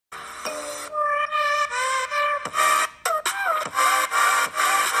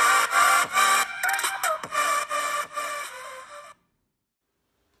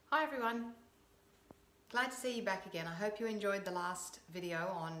see you back again. I hope you enjoyed the last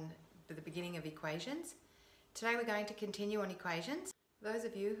video on the beginning of equations. Today we're going to continue on equations. Those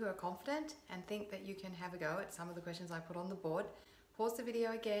of you who are confident and think that you can have a go at some of the questions I put on the board, pause the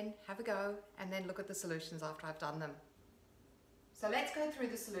video again, have a go, and then look at the solutions after I've done them. So let's go through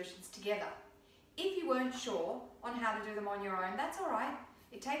the solutions together. If you weren't sure on how to do them on your own, that's all right.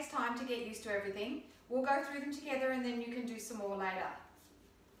 It takes time to get used to everything. We'll go through them together and then you can do some more later.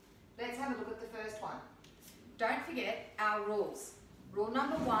 Let's have a look at the first one. Don't forget our rules. Rule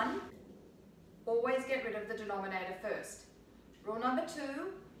number 1, always get rid of the denominator first. Rule number 2,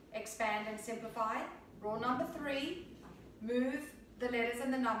 expand and simplify. Rule number 3, move the letters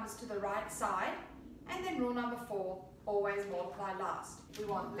and the numbers to the right side. And then rule number 4, always multiply last. We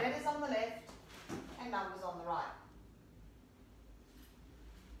want letters on the left and numbers on the right.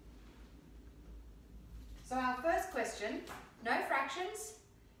 So our first question, no fractions,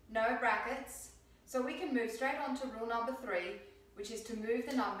 no brackets, so we can move straight on to rule number 3, which is to move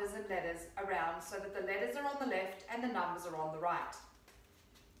the numbers and letters around so that the letters are on the left and the numbers are on the right.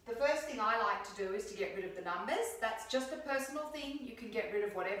 The first thing I like to do is to get rid of the numbers. That's just a personal thing. You can get rid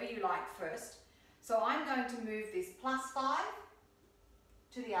of whatever you like first. So I'm going to move this +5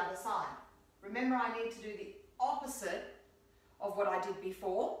 to the other side. Remember, I need to do the opposite of what I did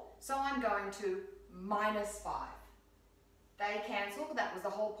before, so I'm going to -5. They cancel, that was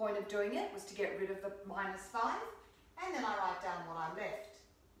the whole point of doing it, was to get rid of the -5, and then I write down what I'm left.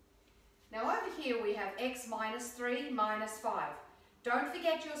 Now over here we have x minus 3 minus 5. Don't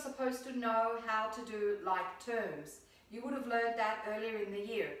forget you're supposed to know how to do like terms. You would have learned that earlier in the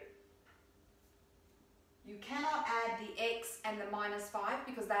year. You cannot add the x and the -5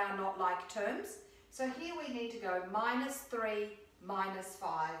 because they are not like terms. So here we need to go -3 minus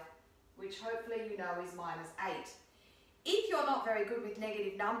 5, which hopefully you know is -8. If you're not very good with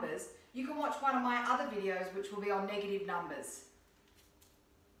negative numbers, you can watch one of my other videos which will be on negative numbers.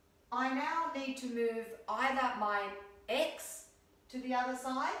 I now need to move either my x to the other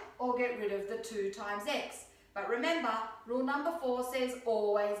side or get rid of the 2 times x. But remember, rule number 4 says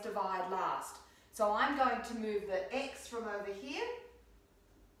always divide last. So I'm going to move the x from over here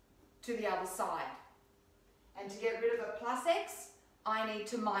to the other side. And to get rid of a plus x, I need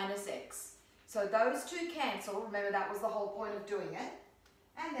to minus x. So those two cancel. Remember, that was the whole point of doing it.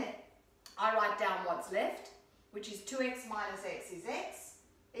 And then I write down what's left, which is 2x minus x is x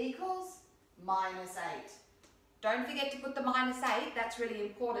equals -8. Don't forget to put the -8, that's really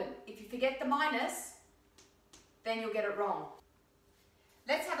important. If you forget the minus, then you'll get it wrong.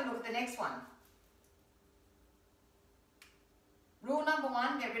 Let's have a look at the next one. Rule number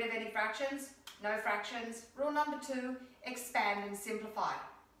 1, get rid of any fractions, no fractions. Rule number 2, expand and simplify.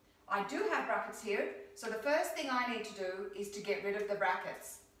 I do have brackets here, so the first thing I need to do is to get rid of the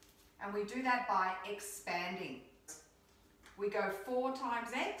brackets. And we do that by expanding. We go 4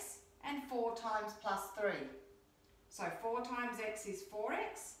 times x and 4 times +3. So 4 times x is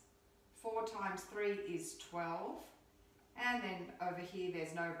 4x, 4 times 3 is 12, and then over here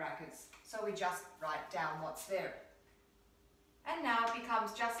there's no brackets, so we just write down what's there. And now it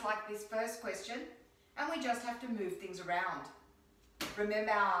becomes just like this first question, and we just have to move things around.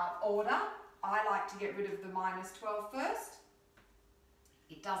 Remember our order. I like to get rid of the -12 first.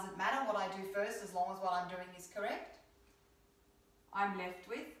 It doesn't matter what I do first as long as what I'm doing is correct. I'm left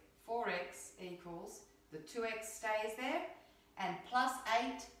with 4x equals, the 2x stays there, and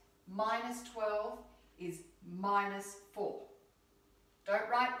 +8 minus 12 is -4. Don't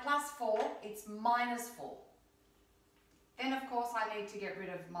write +4, it's -4. Then of course I need to get rid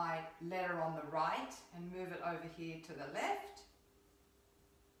of my letter on the right and move it over here to the left.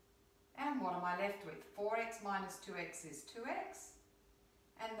 And what am I left with? 4x minus 2x is 2x,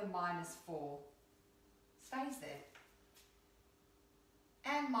 and the -4 stays there.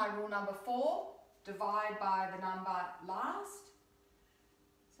 And my rule number 4, divide by the number last.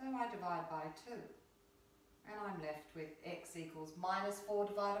 So I divide by 2. And I'm left with x equals -4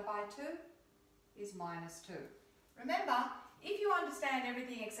 divided by 2 is -2. Remember, if you understand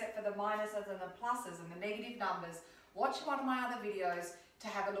everything except for the minuses and the pluses and the negative numbers, watch one of my other videos to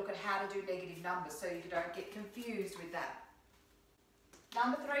have a look at how to do negative numbers so you don't get confused with that.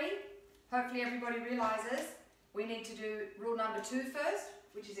 Number 3, hopefully everybody realizes we need to do rule number 2 first,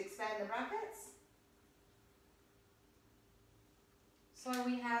 which is expand the brackets. So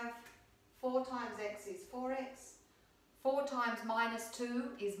we have 4 times x is 4x, 4 times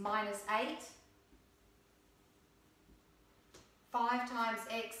 -2 is -8, 5 times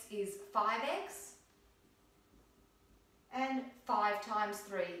x is 5x, and 5 times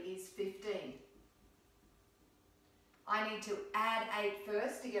 3 is 15. I need to add 8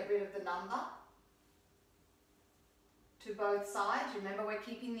 first to get rid of the number. to both sides. Remember, we're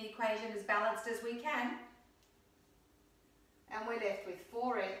keeping the equation as balanced as we can. And we're left with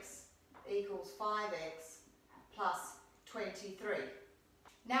 4x equals 5x plus 23.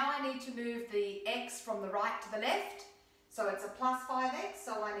 Now I need to move the x from the right to the left. So it's a plus 5x,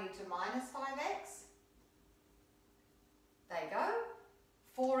 so I need to minus 5x. There you go.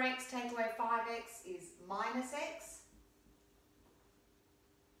 4x take away 5x is minus x.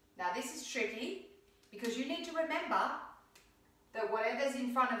 Now this is tricky because you need to remember that whatever's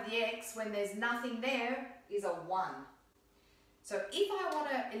in front of the x when there's nothing there is a 1. So if I want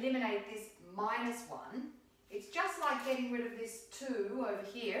to eliminate this minus 1, it's just like getting rid of this 2 over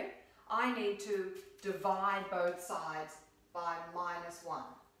here. I need to divide both sides by minus 1.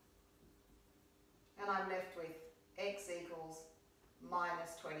 And I'm left with x equals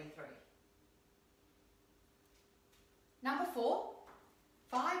minus 23. Number 4,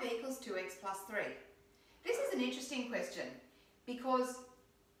 5 equals 2x plus 3. This is an interesting question because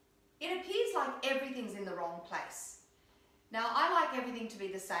it appears like everything's in the wrong place. Now, I like everything to be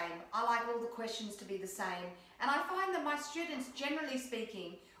the same. I like all the questions to be the same. And I find that my students, generally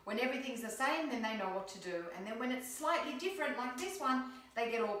speaking, when everything's the same, then they know what to do. And then when it's slightly different, like this one,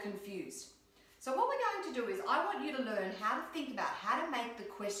 they get all confused. So what we're going to do is I want you to learn how to think about how to make the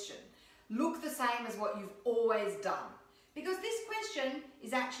question look the same as what you've always done. Because this question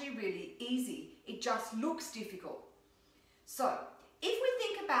is actually really easy. It just looks difficult. So if we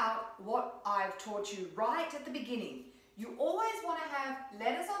think about what I've taught you right at the beginning, you always want to have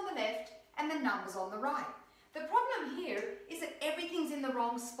letters on the left and the numbers on the right. The problem here is that everything's in the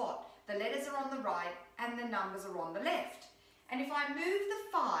wrong spot. The letters are on the right and the numbers are on the left. And if I move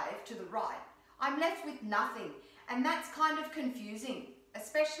the 5 to the right, I'm left with nothing. And that's kind of confusing,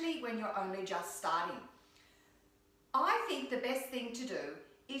 especially when you're only just starting. I think the best thing to do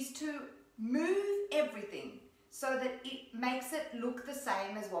is to move everything so that it makes it look the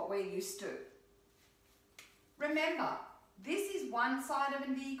same as what we're used to. Remember, this is one side of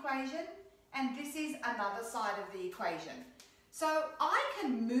the equation and this is another side of the equation. So I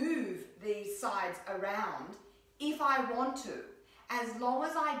can move these sides around if I want to, as long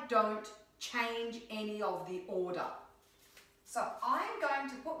as I don't change any of the order. So I'm going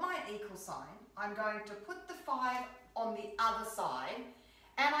to put my equal sign, I'm going to put the 5 on the other side,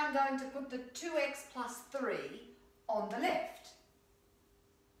 and I'm going to put the 2x plus 3 on the left.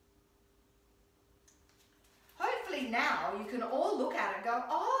 Hopefully now you can all look at it and go,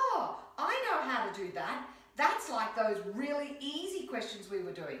 oh, I know how to do that. That's like those really easy questions we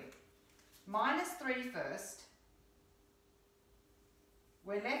were doing. Minus 3 first.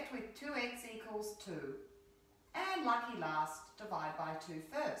 We're left with 2x equals 2. And lucky last, divide by 2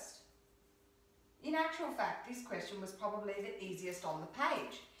 first. In actual fact, this question was probably the easiest on the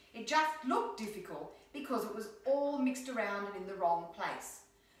page. It just looked difficult because it was all mixed around and in the wrong place.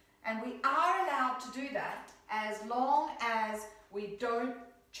 And we are allowed to do that as long as we don't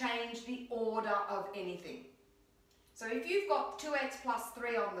change the order of anything. So if you've got 2x plus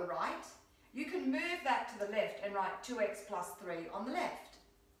 3 on the right, you can move that to the left and write 2x plus 3 on the left,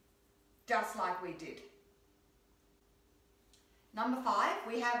 just like we did. Number 5,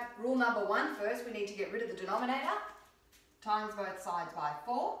 we have rule number 1 first. We need to get rid of the denominator. Times both sides by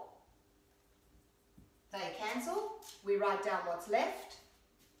 4. They cancel. We write down what's left.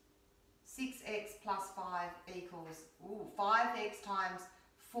 6x plus 5 equals, 5x times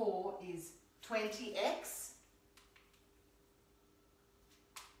 4 is 20x.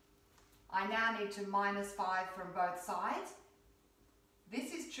 I now need to minus 5 from both sides.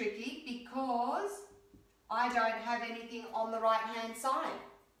 This is tricky because I don't have anything on the right-hand side.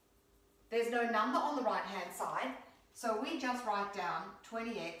 There's no number on the right-hand side, so we just write down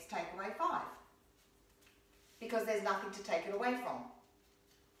 20x take away 5 because there's nothing to take it away from.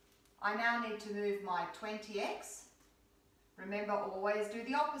 I now need to move my 20x. Remember, always do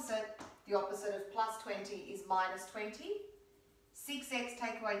the opposite. The opposite of plus 20 is minus 20. 6x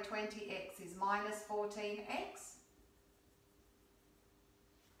take away 20x is minus 14x.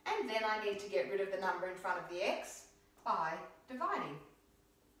 And then I need to get rid of the number in front of the x by dividing.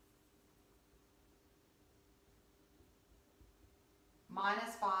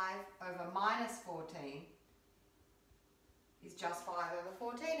 Minus 5 over minus 14 is just 5 over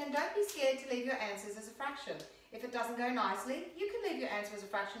 14. And don't be scared to leave your answers as a fraction. If it doesn't go nicely, you can leave your answer as a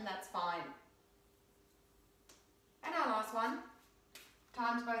fraction, that's fine. And our last one,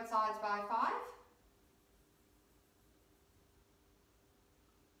 times both sides by 5.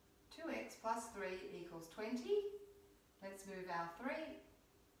 2x plus 3 equals 20. Let's move our 3.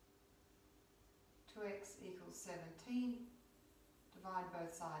 2x equals 17. Divide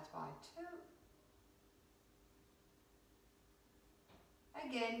both sides by 2.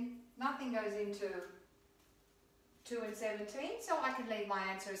 again, nothing goes into 2 and 17, so I can leave my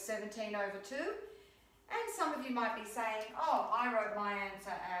answer as 17 over 2. And some of you might be saying, oh, I wrote my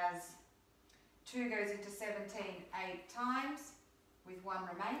answer as 2 goes into 17 8 times with 1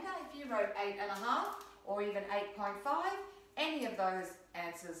 remainder. If you wrote 8.5 or even 8.5, any of those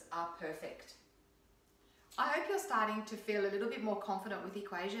answers are perfect. I hope you're starting to feel a little bit more confident with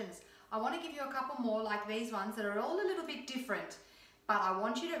equations. I want to give you a couple more like these ones that are all a little bit different, but I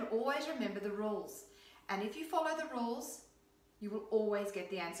want you to always remember the rules. And if you follow the rules, you will always get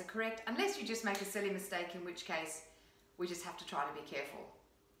the answer correct, unless you just make a silly mistake, in which case we just have to try to be careful.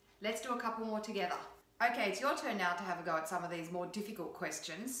 Let's do a couple more together. Okay, it's your turn now to have a go at some of these more difficult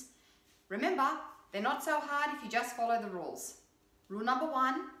questions. Remember, they're not so hard if you just follow the rules. Rule number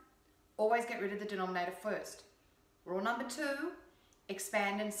 1, always get rid of the denominator first. Rule number 2,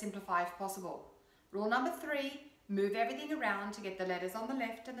 expand and simplify if possible. Rule number 3, move everything around to get the letters on the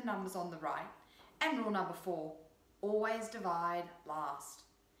left and the numbers on the right. And rule number 4, always divide last.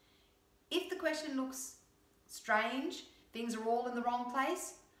 If the question looks strange, things are all in the wrong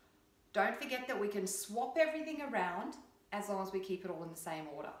place, don't forget that we can swap everything around as long as we keep it all in the same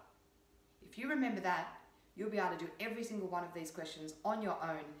order. If you remember that, you'll be able to do every single one of these questions on your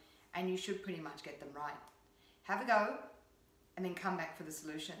own, and you should pretty much get them right. Have a go, and then come back for the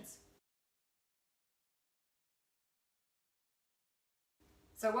solutions.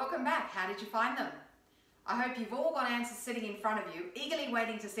 So welcome back. How did you find them? I hope you've all got answers sitting in front of you, eagerly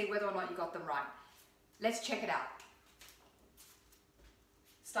waiting to see whether or not you got them right. Let's check it out.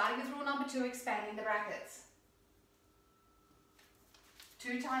 Starting with rule number 2, expanding the brackets.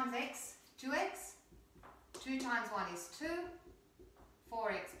 2 times x, 2x. 2 times 1 is 2.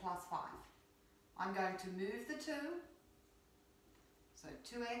 4x plus 5. I'm going to move the 2. So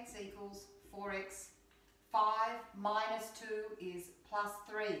 2x equals 4x. 5 minus 2 is plus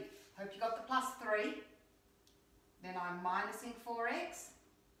 3. Hope you got the plus 3. Then I'm minusing 4x.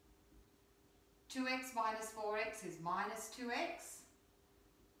 2x minus 4x is minus 2x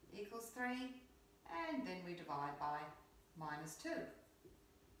equals 3. And then we divide by minus 2.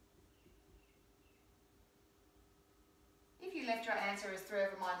 If you left your answer as 3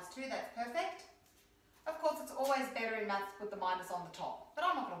 over minus 2, that's perfect. Of course, it's always better in maths to put the minus on the top, but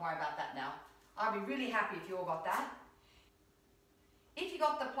I'm not going to worry about that now. I'll be really happy if you all got that. If you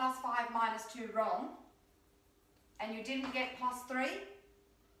got the plus 5 minus 2 wrong, and you didn't get plus 3,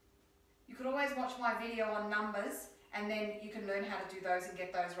 you could always watch my video on numbers, and then you can learn how to do those and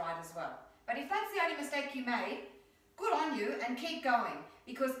get those right as well. But if that's the only mistake you made, good on you, and keep going.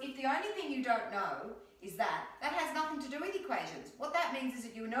 Because if the only thing you don't know is that has nothing to do with equations. What that means is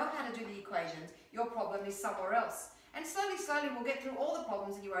that you know how to do the equations, your problem is somewhere else. And slowly, slowly we'll get through all the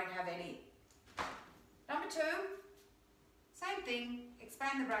problems and you won't have any. Number 2, same thing,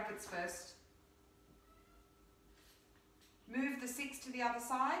 expand the brackets first. Move the 6 to the other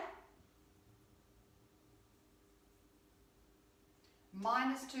side.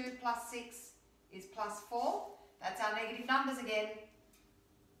 Minus 2 plus 6 is plus 4. That's our negative numbers again.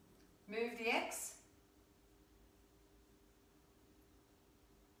 Move the x.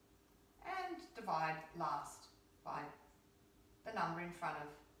 And divide last by the number in front of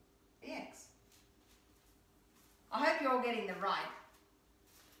the x. I hope you're all getting them right.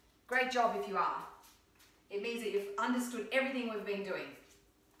 Great job if you are. It means that you've understood everything we've been doing.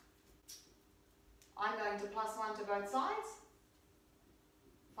 I'm going to plus 1 to both sides.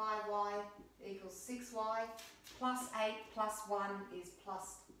 5y equals 6y. Plus 8 plus 1 is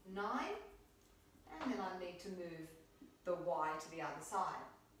plus 9. And then I need to move the y to the other side.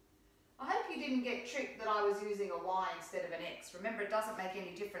 I hope you didn't get tricked that I was using a y instead of an x. Remember, it doesn't make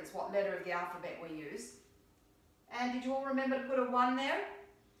any difference what letter of the alphabet we use. And did you all remember to put a 1 there?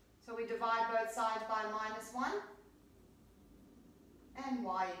 So we divide both sides by minus 1. And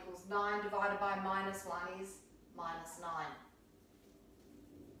y equals 9 divided by minus 1 is minus 9.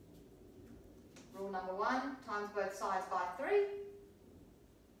 Rule number 1, times both sides by 3.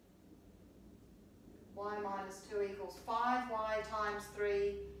 Y minus 2 equals 5y times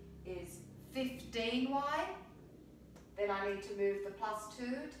 3 is 15y. Then I need to move the plus 2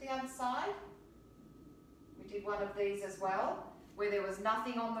 to the other side. We did one of these as well, where there was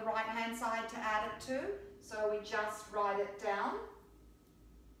nothing on the right hand side to add it to, so we just write it down.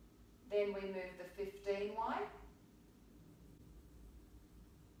 Then we move the 15y.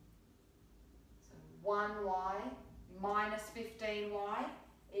 So 1y minus 15y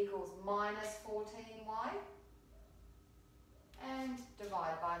equals minus 14y. And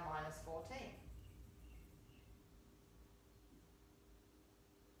divide by minus 14.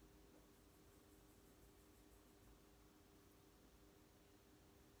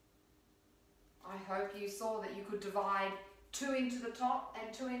 I hope you saw that you could divide 2 into the top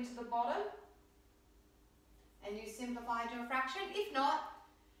and 2 into the bottom, and you simplified your fraction. If not,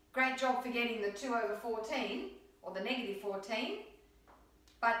 great job for getting the 2 over 14 or the negative 14,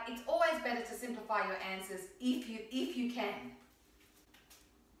 but it's always better to simplify your answers if you can.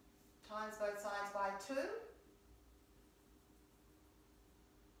 Times both sides by 2.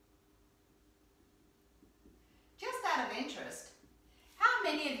 Just out of interest, how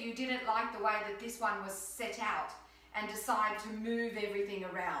many of you didn't like the way that this one was set out and decide to move everything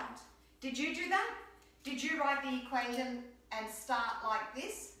around? Did you do that? Did you write the equation and start like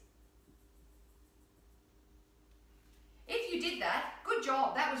this? If you did that, good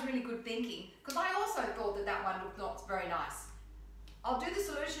job. That was really good thinking, because I also thought that that one looked not very nice. I'll do the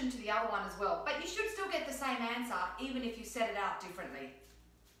solution to the other one as well, but you should still get the same answer even if you set it out differently.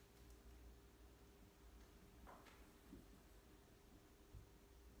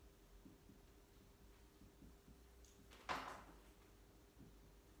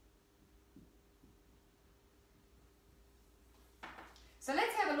 So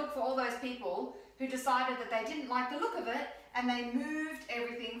let's have a look for all those people who decided that they didn't like the look of it and they moved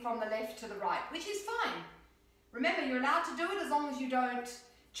everything from the left to the right, which is fine. Remember, you're allowed to do it as long as you don't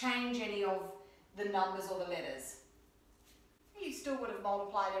change any of the numbers or the letters. You still would have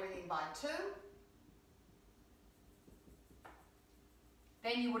multiplied everything by 2.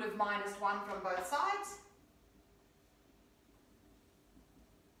 Then you would have minus 1 from both sides.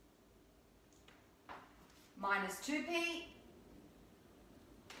 Minus 2p.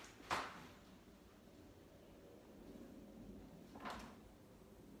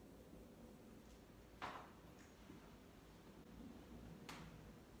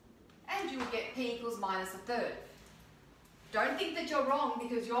 And you will get p equals minus 1/3. Don't think that you're wrong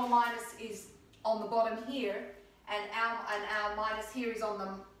because your minus is on the bottom here and our minus here is on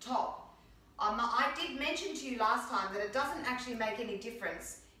the top. I did mention to you last time that it doesn't actually make any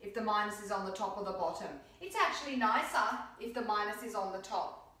difference if the minus is on the top or the bottom. It's actually nicer if the minus is on the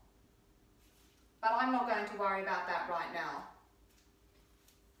top. But I'm not going to worry about that right now.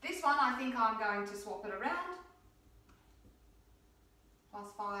 This one, I think I'm going to swap it around.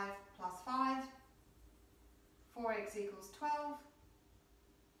 Plus 5 plus 5. 4x equals 12.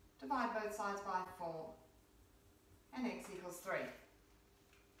 Divide both sides by 4. And x equals 3.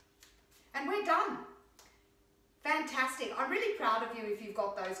 And we're done. Fantastic. I'm really proud of you if you've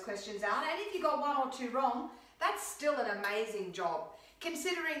got those questions out. And if you got 1 or 2 wrong, that's still an amazing job.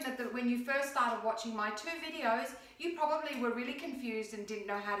 Considering that when you first started watching my 2 videos, you probably were really confused and didn't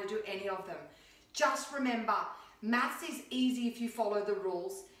know how to do any of them. Just remember, maths is easy if you follow the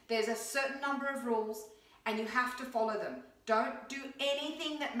rules. There's a certain number of rules and you have to follow them. Don't do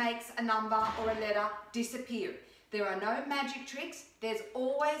anything that makes a number or a letter disappear. There are no magic tricks. There's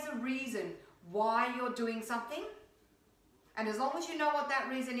always a reason why you're doing something. And as long as you know what that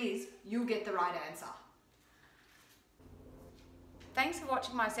reason is, you'll get the right answer. Thanks for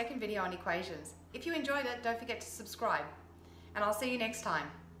watching my second video on equations. If you enjoyed it, don't forget to subscribe. And I'll see you next time.